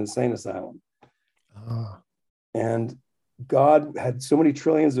heaven was an insane asylum. And God had so many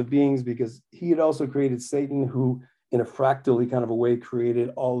trillions of beings because he had also created Satan, who in a fractally kind of a way, created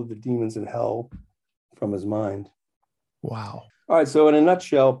all of the demons in hell from his mind. Wow. All right. So in a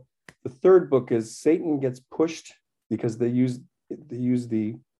nutshell, the third book is Satan gets pushed because they use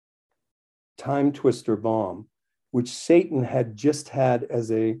the time twister bomb, which Satan had just had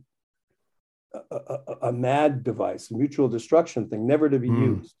as a mad device, a mutual destruction thing, never to be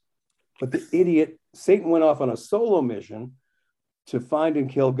used. But the idiot, Satan went off on a solo mission to find and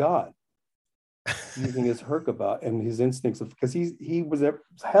kill God using his Herkabah and his instincts, because he was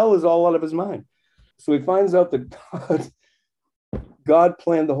hell is all out of his mind. So he finds out that God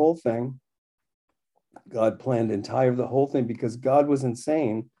planned the whole thing. God planned the whole thing because God was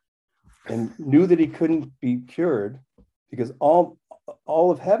insane and knew that he couldn't be cured, because all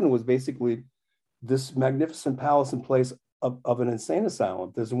of heaven was basically this magnificent palace and place of an insane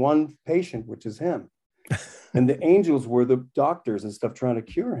asylum. There's one patient, which is him. And the angels were the doctors and stuff trying to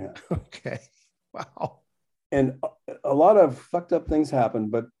cure him. Okay. Wow. And a lot of fucked up things happen,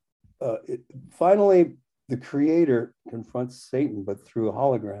 but finally the creator confronts Satan, but through a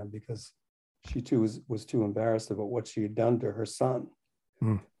hologram, because she too was too embarrassed about what she had done to her son.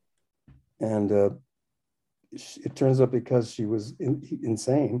 And it turns out because she was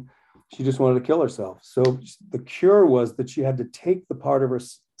insane, she just wanted to kill herself. So the cure was that she had to take the part of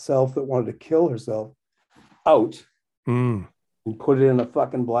herself that wanted to kill herself out and put it in a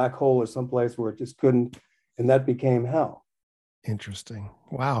fucking black hole or someplace where it just couldn't, and that became hell. Interesting.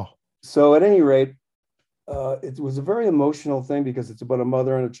 Wow. So at any rate, it was a very emotional thing because it's about a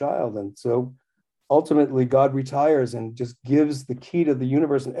mother and a child. And so ultimately God retires and just gives the key to the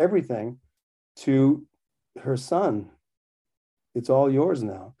universe and everything to her son. It's all yours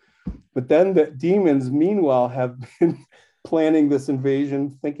now. But then the demons, meanwhile, have been planning this invasion,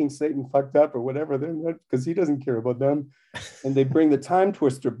 thinking Satan fucked up or whatever, because he doesn't care about them. And they bring the time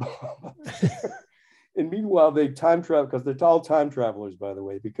twister bomb. And meanwhile, they time travel, because they're all time travelers, by the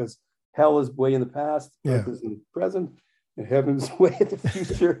way, because hell is way in the past, earth is in the present, and heaven's way in the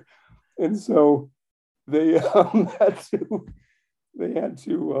future. And so they had to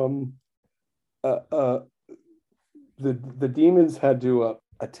the demons had to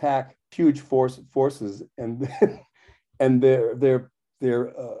attack huge forces, and they're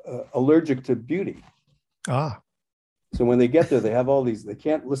allergic to beauty. So when they get there, they have all these, they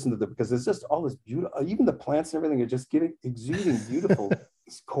can't listen to them because there's just all this beautiful, even the plants and everything are just exuding beautiful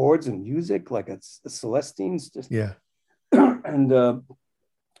chords and music, like it's Celestines, just and the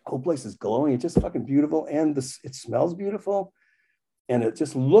whole place is glowing. It's just fucking beautiful, and it smells beautiful, and it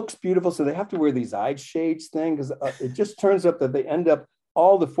just looks beautiful. So they have to wear these eye shades thing, because it just turns up that they end up,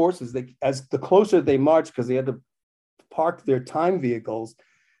 all the forces, as the closer they march, because they had to park their time vehicles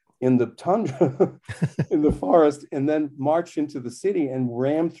in the tundra, in the forest, and then march into the city and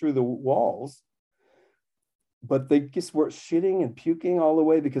ram through the walls. But they just were shitting and puking all the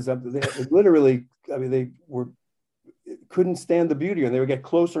way, because they literally, I mean, they couldn't stand the beauty, and they would get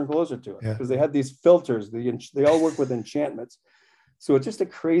closer and closer to it, because they had these filters. They all work with enchantments. So it's just a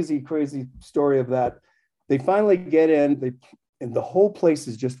crazy, crazy story of that. They finally get in, and the whole place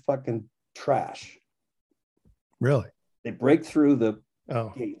is just fucking trash. Really? They break through the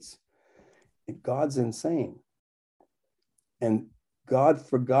gates. And God's insane. And God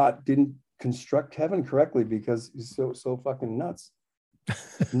didn't construct heaven correctly, because he's so fucking nuts.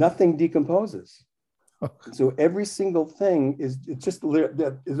 Nothing decomposes. So every single thing it's just,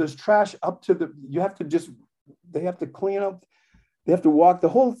 there's trash up to they have to clean up, they have to walk, the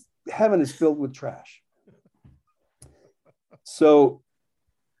whole heaven is filled with trash. So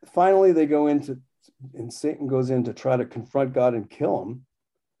finally they go into, and Satan goes in to try to confront God and kill him.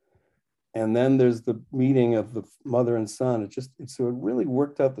 And then there's the meeting of the mother and son. So it really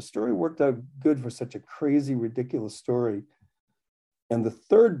worked out. The story worked out good for such a crazy, ridiculous story. And the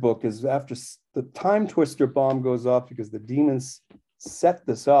third book is after the time twister bomb goes off, because the demons set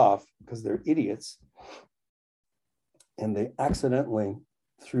this off because they're idiots. And they accidentally,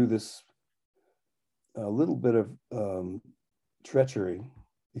 through this a little bit of treachery,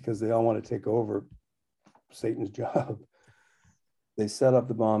 because they all want to take over Satan's job, they set up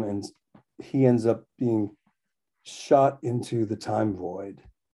the bomb, and he ends up being shot into the time void.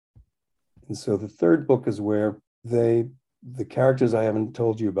 And so the third book is where the characters I haven't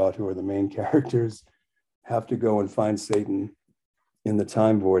told you about, who are the main characters, have to go and find Satan in the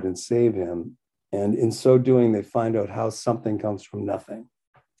time void and save him. And in so doing, they find out how something comes from nothing.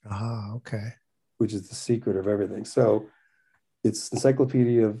 Okay. Which is the secret of everything. So it's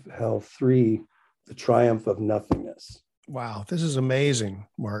Encyclopedia of Hell 3, The Triumph of Nothingness. Wow, this is amazing,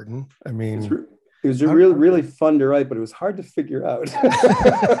 Martin. I mean, it was really fun to write, but it was hard to figure out.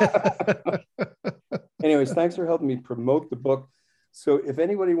 Anyways, thanks for helping me promote the book. So if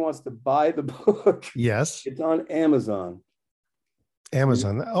anybody wants to buy the book, Yes. it's on Amazon.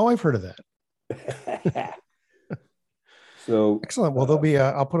 Amazon. Oh, I've heard of that. So Excellent. Well, there'll be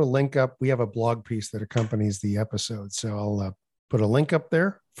I'll put a link up. We have a blog piece that accompanies the episode. So I'll put a link up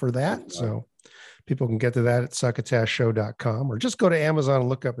there for that. So people can get to that at succotashshow.com, or just go to Amazon and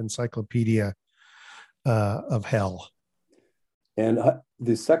look up Encyclopedia of Hell. And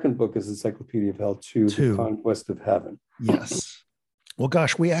the second book is Encyclopedia of Hell 2, The Conquest of Heaven. Yes. Well,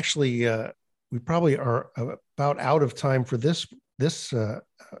 gosh, we actually, we probably are about out of time for this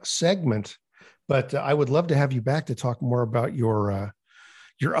segment, but I would love to have you back to talk more about your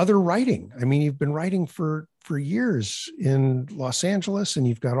other writing. I mean, you've been writing for years in Los Angeles, and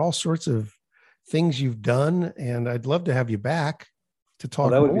you've got all sorts of things you've done, and I'd love to have you back to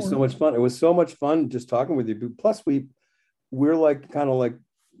talk. That would be so much fun. It was so much fun just talking with you. Plus, we're like kind of like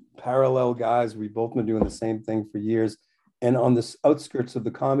parallel guys. We've both been doing the same thing for years, and on the outskirts of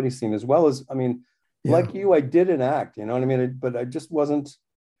the comedy scene, as well as, I mean, like you, I did an act, you know what I mean? But I just wasn't.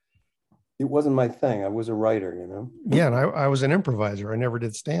 It wasn't my thing. I was a writer, you know? Yeah. And I was an improviser. I never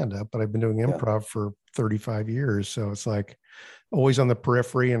did stand up, but I've been doing improv for 35 years. So it's like always on the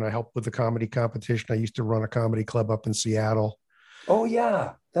periphery. And I helped with the comedy competition. I used to run a comedy club up in Seattle. Oh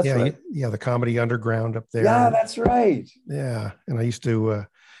yeah. That's right. Yeah. The Comedy Underground up there. Yeah, that's right. Yeah. And I used to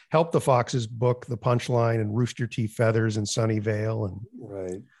help the Foxes book The Punchline and Rooster T. Feathers and Sunnyvale and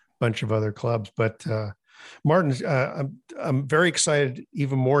a bunch of other clubs. But Martin, I'm very excited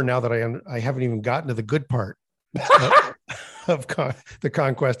even more now that I haven't even gotten to the good part of the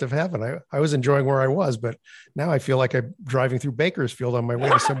Conquest of Heaven. I was enjoying where I was, but now I feel like I'm driving through Bakersfield on my way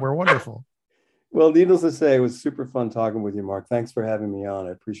to somewhere wonderful. Well, needless to say, it was super fun talking with you, Mark. Thanks for having me on.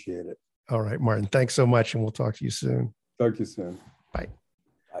 I appreciate it. All right, Martin. Thanks so much, and we'll talk to you soon. Talk to you soon. Bye.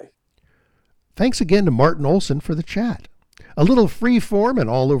 Bye. Thanks again to Martin Olson for the chat. A little free form and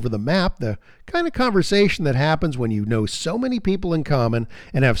all over the map, the kind of conversation that happens when you know so many people in common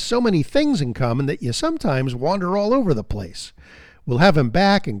and have so many things in common that you sometimes wander all over the place. We'll have him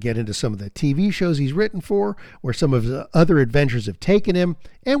back and get into some of the TV shows he's written for, where some of the other adventures have taken him,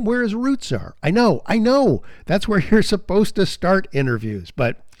 and where his roots are. I know. That's where you're supposed to start interviews,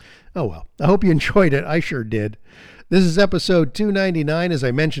 but oh well. I hope you enjoyed it. I sure did. This is episode 299, as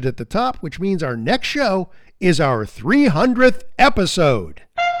I mentioned at the top, which means our next show is our 300th episode.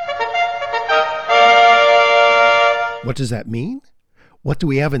 What does that mean? What do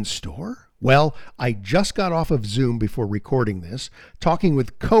we have in store? Well, I just got off of Zoom before recording this, talking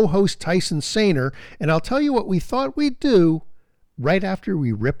with co-host Tyson Sainer, and I'll tell you what we thought we'd do right after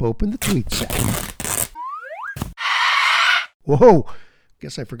we rip open the tweet sack. Whoa!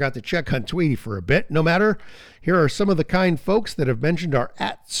 Guess I forgot to check on Tweety for a bit. No matter, here are some of the kind folks that have mentioned our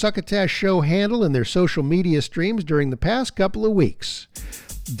 @Succotash Show handle in their social media streams during the past couple of weeks.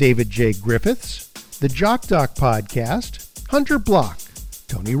 David J. Griffiths, the Jock Doc Podcast, Hunter Block,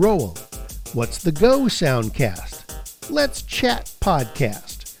 Tony Rowell, What's the Go Soundcast, Let's Chat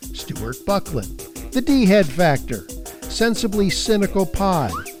Podcast, Stuart Buckland, The D-Head Factor, Sensibly Cynical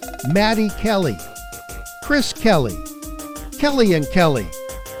Pod, Maddie Kelly, Chris Kelly, Kelly and Kelly.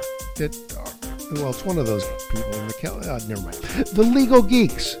 Well, it's one of those people in the Kelly. Never mind. The Legal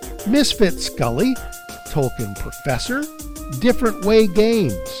Geeks, Misfit Scully, Tolkien Professor, Different Way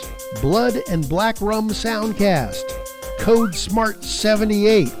Games, Blood and Black Rum Soundcast, Code Smart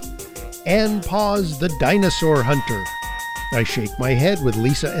 78, and Pause the Dinosaur Hunter. I Shake My Head with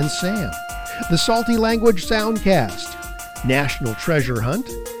Lisa and Sam, The Salty Language Soundcast, National Treasure Hunt,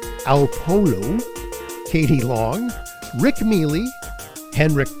 Al Polo, Katie Long, Rick Mealy,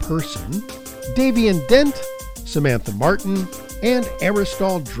 Henrik Persson, Davian Dent, Samantha Martin, and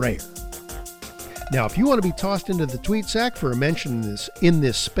Aristol Dreyer. Now, if you want to be tossed into the tweet sack for a mention in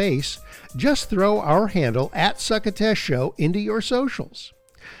this space, just throw our handle @Succotash Show into your socials.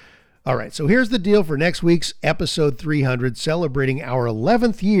 All right, so here's the deal for next week's episode 300, celebrating our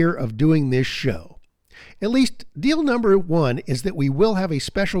 11th year of doing this show. At least deal number one is that we will have a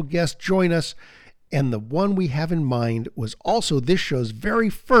special guest join us, and the one we have in mind was also this show's very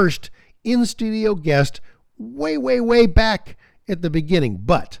first in-studio guest way back at the beginning.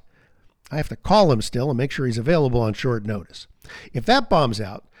 But I have to call him still and make sure he's available on short notice. If that bombs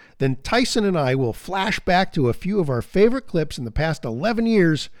out, then Tyson and I will flash back to a few of our favorite clips in the past 11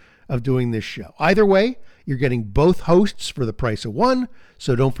 years of doing this show. Either way, you're getting both hosts for the price of one,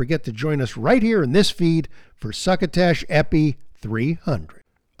 so don't forget to join us right here in this feed for Succotash Epi 300.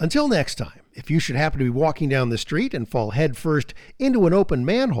 Until next time, if you should happen to be walking down the street and fall headfirst into an open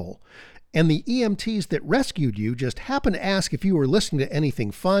manhole, and the EMTs that rescued you just happen to ask if you were listening to anything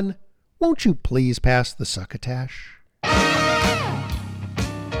fun, Won't you please pass the succotash?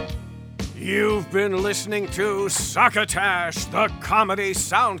 You've been listening to Succotash, the comedy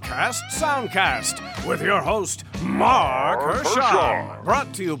soundcast, with your host, Mark Hershon.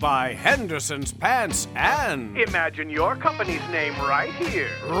 Brought to you by Henderson's Pants and... Imagine your company's name right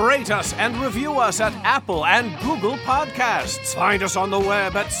here. Rate us and review us at Apple and Google Podcasts. Find us on the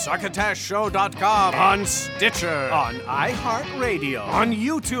web at succotashshow.com, on Stitcher, on iHeartRadio, on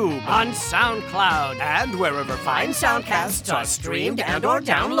YouTube, on SoundCloud, and wherever fine soundcasts are streamed and or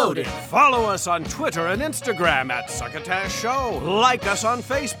downloaded. Follow us on Twitter and Instagram at Succotash Show. Like us on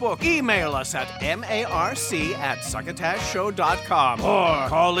Facebook. Email us at marc@succotashshow.com. Or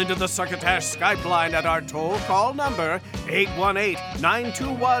call into the Succotash Skype line at our toll call number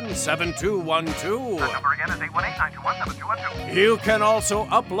 818-921-7212. That number again is 818-921-7212. You can also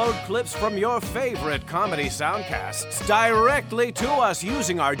upload clips from your favorite comedy soundcasts directly to us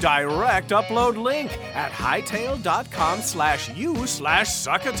using our direct upload link at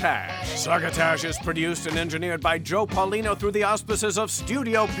hightail.com/u/succotash. Succotash is produced and engineered by Joe Paulino through the auspices of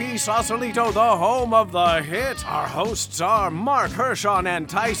Studio P Sausalito, the home of the hit. Our hosts are Mark Hershon and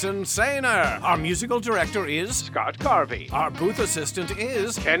Tyson Sainer. Our musical director is Scott Carvey. Our booth assistant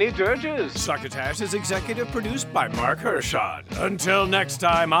is Kenny Durges. Succotash is executive produced by Mark Hershon. Until next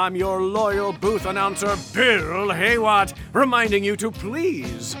time, I'm your loyal booth announcer, Bill Haywatt, reminding you to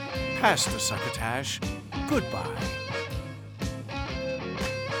please pass the succotash. Goodbye.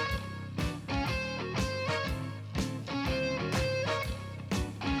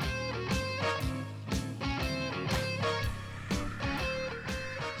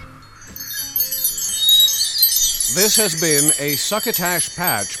 This has been a Succotash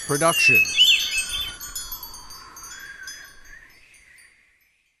Patch production.